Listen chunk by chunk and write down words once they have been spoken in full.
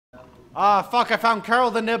Ah, fuck, I found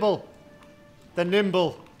Carl the Nibble. The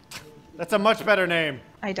Nimble. That's a much better name.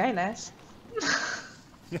 I die less.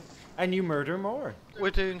 And you murder more.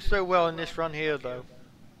 We're doing so well in this run here, though.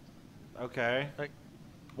 Okay. Like,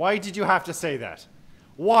 why did you have to say that?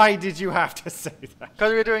 Why did you have to say that?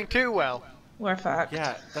 because we're doing too well. We're fucked.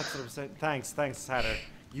 Yeah, that's what I'm saying. Thanks, Hatter.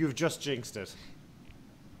 You've just jinxed it.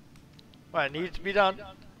 Well, it needed to be done.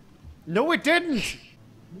 No, it didn't!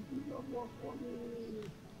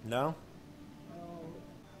 No?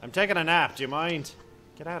 I'm taking a nap, do you mind?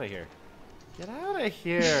 Get out of here. Get out of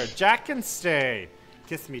here. Jack can stay.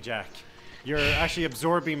 Kiss me, Jack. You're actually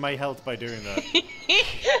absorbing my health by doing that.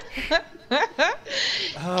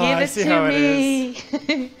 Oh, Give I it see to how me. it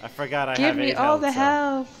is. I forgot I Give have me 8 all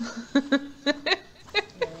health, the so. health.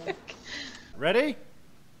 Ready?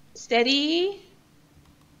 Steady.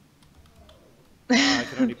 Oh, I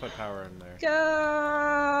can only put power in there.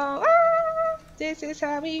 Go. Ah, this is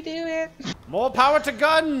how we do it. More power to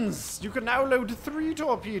guns! You can now load 3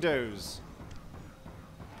 torpedoes.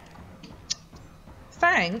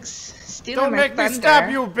 Thanks. Stealing Don't my make me thunder. stab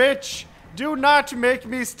you, bitch! Do not make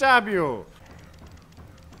me stab you!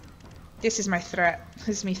 This is my threat. This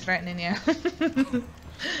is me threatening you.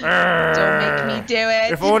 Don't make me do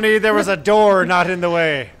it. If only there was a door not in the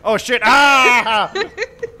way. Oh shit! Ah!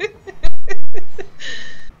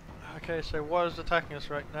 Okay, so what is attacking us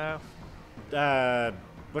right now?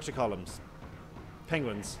 Whatchamacallums?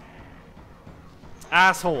 Penguins.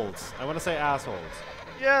 Assholes. I want to say assholes.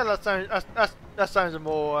 Yeah, that sounds a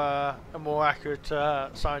more accurate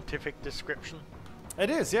scientific description.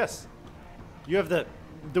 It is, yes. You have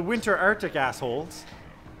the winter Arctic assholes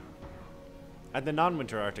and the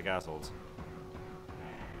non-winter Arctic assholes.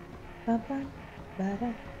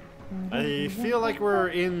 I feel like we're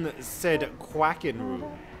in said quacking room.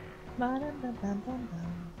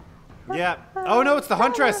 Yeah. Oh no, it's the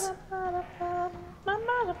Huntress.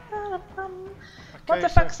 What the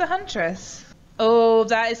fuck's the Huntress? Oh,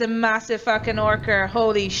 that is a massive fucking orca.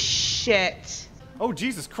 Holy shit. Oh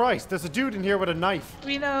Jesus Christ! There's a dude in here with a knife.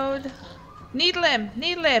 Reload. Needle him.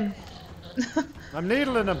 Needle him. I'm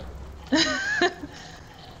needling him.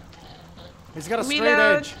 He's got a straight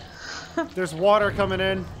Reload. edge. There's water coming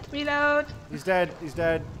in. Reload. He's dead. He's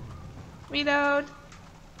dead. Reload.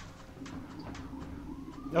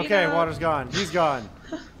 Okay, Reload. water's gone. He's gone.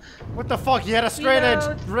 What the fuck? He had a straight edge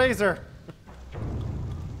Reload. razor.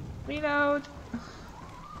 Reload.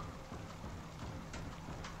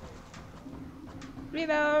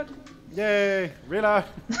 Reload. Yay! Reload.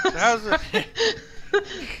 How's it?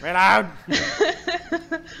 Reload.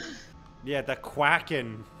 Yeah, the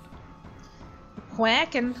quacking.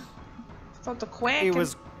 Quacking. Stop the quacking. It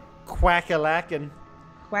was quack-a-lacking.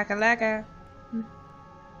 Quack-a-lacka.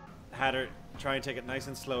 Hatter, try and take it nice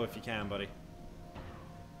and slow if you can, buddy.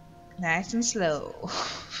 Nice and slow.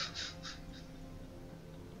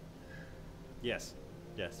 Yes.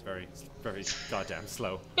 Yes, very, very goddamn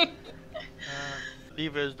slow.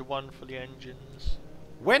 Lever is the one for the engines.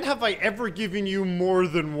 When have I ever given you more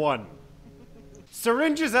than one?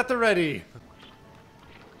 Syringes at the ready.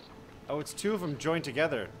 Oh, it's 2 of them joined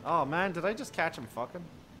together. Oh man, did I just catch them fucking?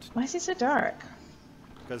 Why is it so dark?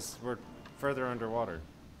 Because we're further underwater.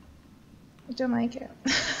 I don't like it.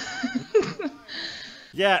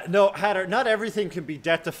 Yeah, no, Hatter, not everything can be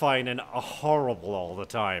death-defying and horrible all the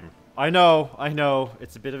time. I know,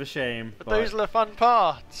 it's a bit of a shame. But those are the fun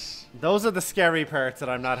parts. Those are the scary parts that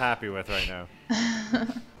I'm not happy with right now.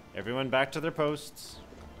 Everyone back to their posts.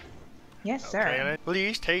 Yes, sir. Okay,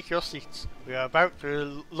 please take your seats. We are about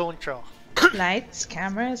to launch off. Lights,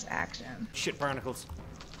 cameras, action. Shit barnacles.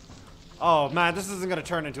 Oh man, this isn't gonna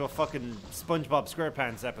turn into a fucking SpongeBob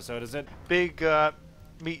SquarePants episode, is it? Big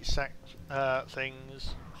meat sack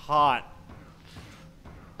things. Hot.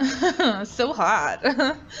 So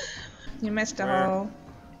hot. You missed a Where? hole.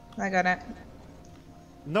 I got it.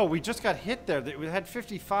 No, we just got hit there. We had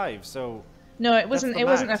 55, so... No, it wasn't. the It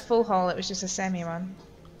wasn't a max. full hole. It was just a semi one.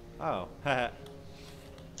 Oh.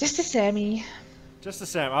 Just a semi. Just a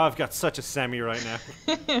semi. Oh, I've got such a semi right now.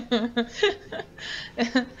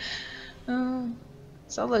 Oh,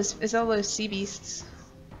 it's all those sea beasts.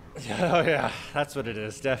 Oh yeah, that's what it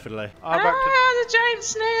is, definitely. The giant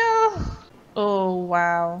snail! Oh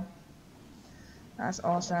wow, that's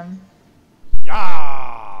awesome. Yeah!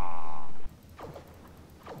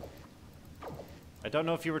 I don't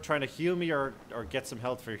know if you were trying to heal me or get some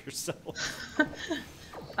health for yourself.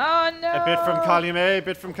 Oh no! A bit from column A, a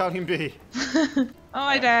bit from column B. Oh,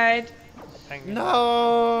 I died.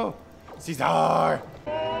 No! Caesar!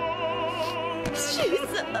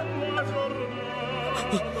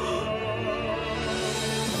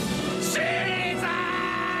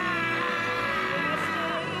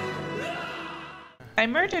 I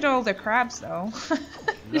murdered all the crabs though.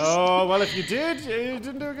 No, well if you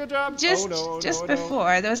didn't do a good job. Just, Oh, no, just no,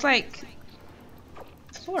 before there was like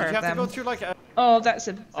 4 Did of you have them. to go through like a... Oh, that's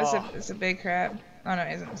a big crab. Oh no,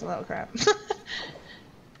 it isn't. It's a little crab.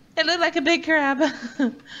 It looked like a big crab.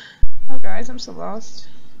 Oh guys, I'm so lost.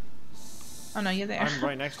 Oh no, you're there. I'm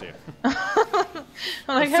right next to you.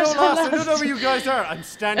 I'm so lost. I don't know where you guys are. I'm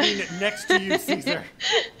standing next to you, Caesar.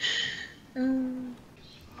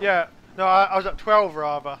 Yeah, no, I was at 12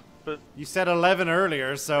 rather, but... You said 11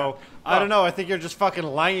 earlier, so I don't know. I think you're just fucking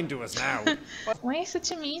lying to us now. Why are you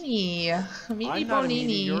such a meanie? Meanie I'm not a bonini.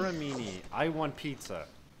 meanie. You're a meanie. I want pizza.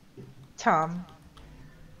 Tom.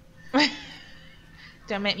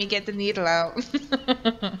 Don't make me get the needle out.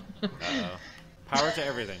 Uh-oh. Power to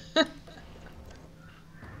everything.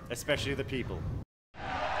 Especially the people.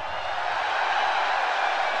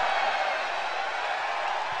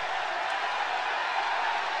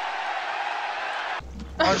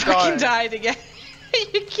 I fucking died again.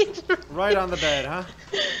 You keep... Right on the bed, huh?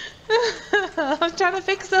 I was trying to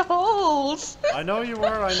fix the holes. I know you were,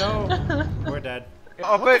 I know. We're dead.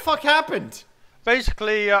 Oh, What the fuck happened?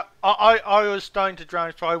 Basically, I was starting to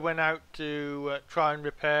drown, so I went out to try and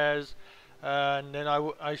repairs, and then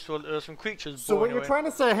I saw there were some creatures. So what you're trying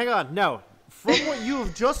to say, hang on, no. From what you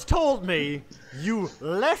have just told me, you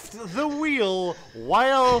left the wheel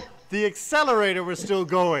while the accelerator was still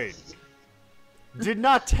going. Did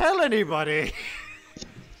not tell anybody.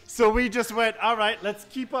 So we just went, alright, let's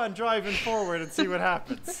keep on driving forward and see what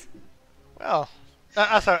happens. Well,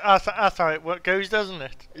 that's how it goes, doesn't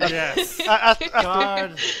it? Yes.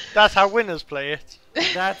 God. That's how winners play it.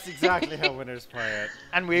 That's exactly how winners play it.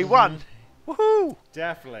 And we won. Woohoo!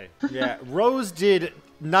 Definitely. Yeah, Rose did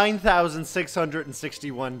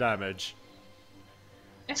 9,661 damage.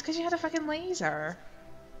 It's because you had a fucking laser.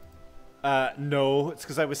 No, it's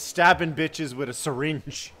because I was stabbing bitches with a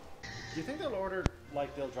syringe. Do you think they'll order,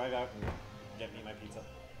 like, they'll drive out and get me my pizza?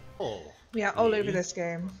 Oh. Yeah, all over this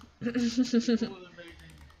game.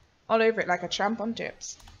 All over it like a tramp on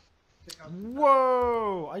chips.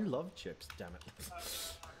 Whoa! I love chips, damn it.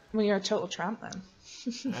 Well, you're a total tramp then.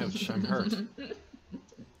 Ouch, I'm hurt.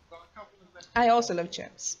 I also love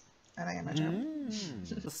chips. And I am a tramp.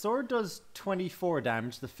 The sword does 24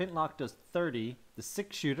 damage, the flintlock does 30, the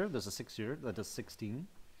 6-shooter, there's a 6-shooter that does 16.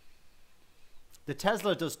 The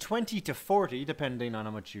Tesla does 20 to 40 depending on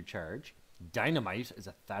how much you charge. Dynamite is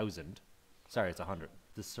 1,000. Sorry, it's 100.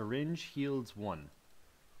 The syringe heals 1.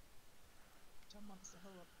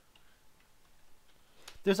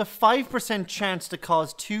 There's a 5% chance to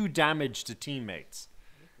cause 2 damage to teammates.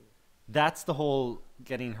 That's the whole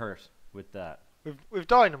getting hurt with that. With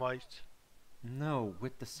dynamite? No,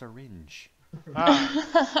 with the syringe.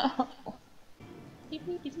 Ah.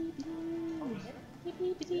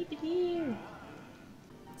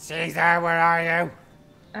 Caesar, where are you?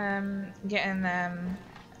 Getting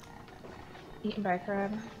eaten by a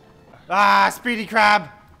crab. Ah, Speedy Crab!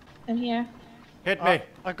 I'm here. Hit me.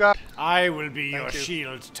 I got. I will be your you.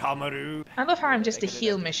 shield, Tomaru. I love how I'm just a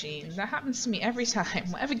heal machine. That happens to me every time.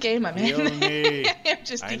 Whatever game I'm Heal in. me. I'm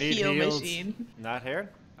just I a need heal heals. machine. Not here.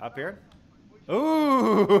 Up here.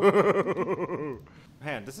 Ooh!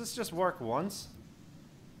 Man, does this just work once?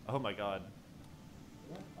 Oh my god.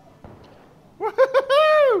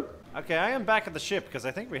 Woohoo! Okay, I am back at the ship because I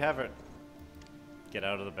think we have it. Get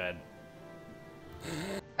out of the bed.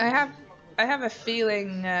 I have a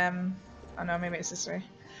feeling. Oh no, maybe it's this way.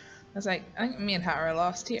 I was like, I think me and Hatter are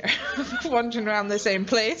lost here, wandering around the same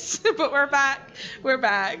place, but we're back. We're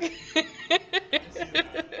back. Hey,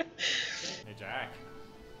 Jack.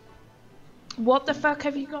 What the fuck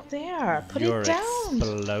have you got there? Put You're it down.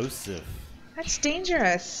 explosive. That's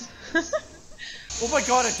dangerous. Oh my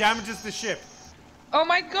god, it damages the ship. Oh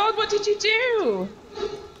my god, what did you do?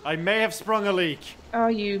 I may have sprung a leak. Oh,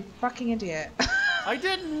 you fucking idiot. I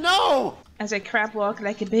didn't know! As I crab walk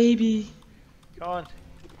like a baby. Go on.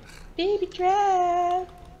 Baby crab.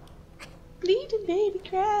 Bleeding baby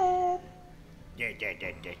crab.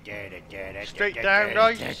 Straight down,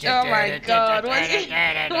 right? Oh my god, what is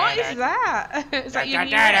that? Is that your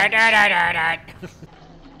new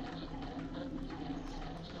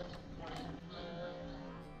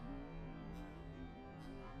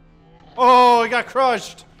Oh, I got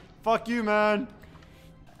crushed! Fuck you, man.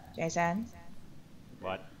 Jason?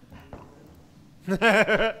 What?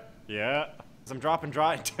 Yeah. I'm dropping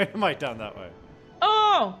dynamite down that way.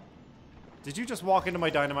 Oh! Did you just walk into my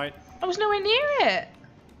dynamite? I was nowhere near it.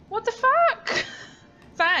 What the fuck?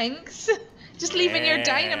 Thanks. Just leaving your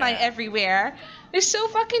dynamite everywhere. They're so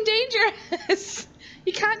fucking dangerous.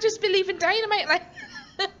 You can't just be leaving dynamite like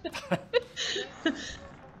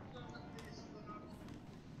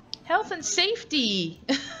Health and safety.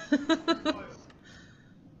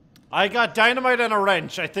 I got dynamite and a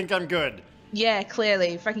wrench. I think I'm good. Yeah,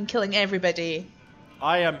 clearly. Fucking killing everybody.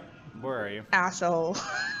 I am... Where are you? Asshole.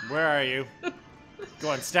 Where are you?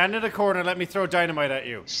 Go on, stand in the corner and let me throw dynamite at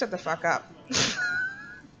you. Shut the fuck up.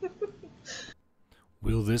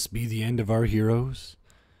 Will this be the end of our heroes?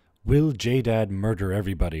 Will JayDad murder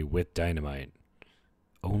everybody with dynamite?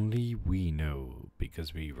 Only we know,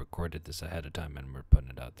 because we recorded this ahead of time and we're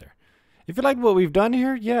putting it out there. If you like what we've done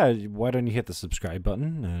here, yeah, why don't you hit the subscribe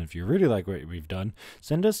button? And if you really like what we've done,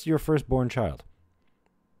 send us your firstborn child.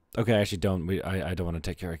 Okay, actually don't. I don't want to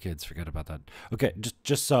take care of kids. Forget about that. Okay,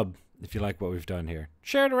 just sub if you like what we've done here.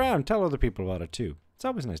 Share it around. Tell other people about it too. It's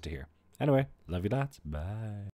always nice to hear. Anyway, love you lots. Bye.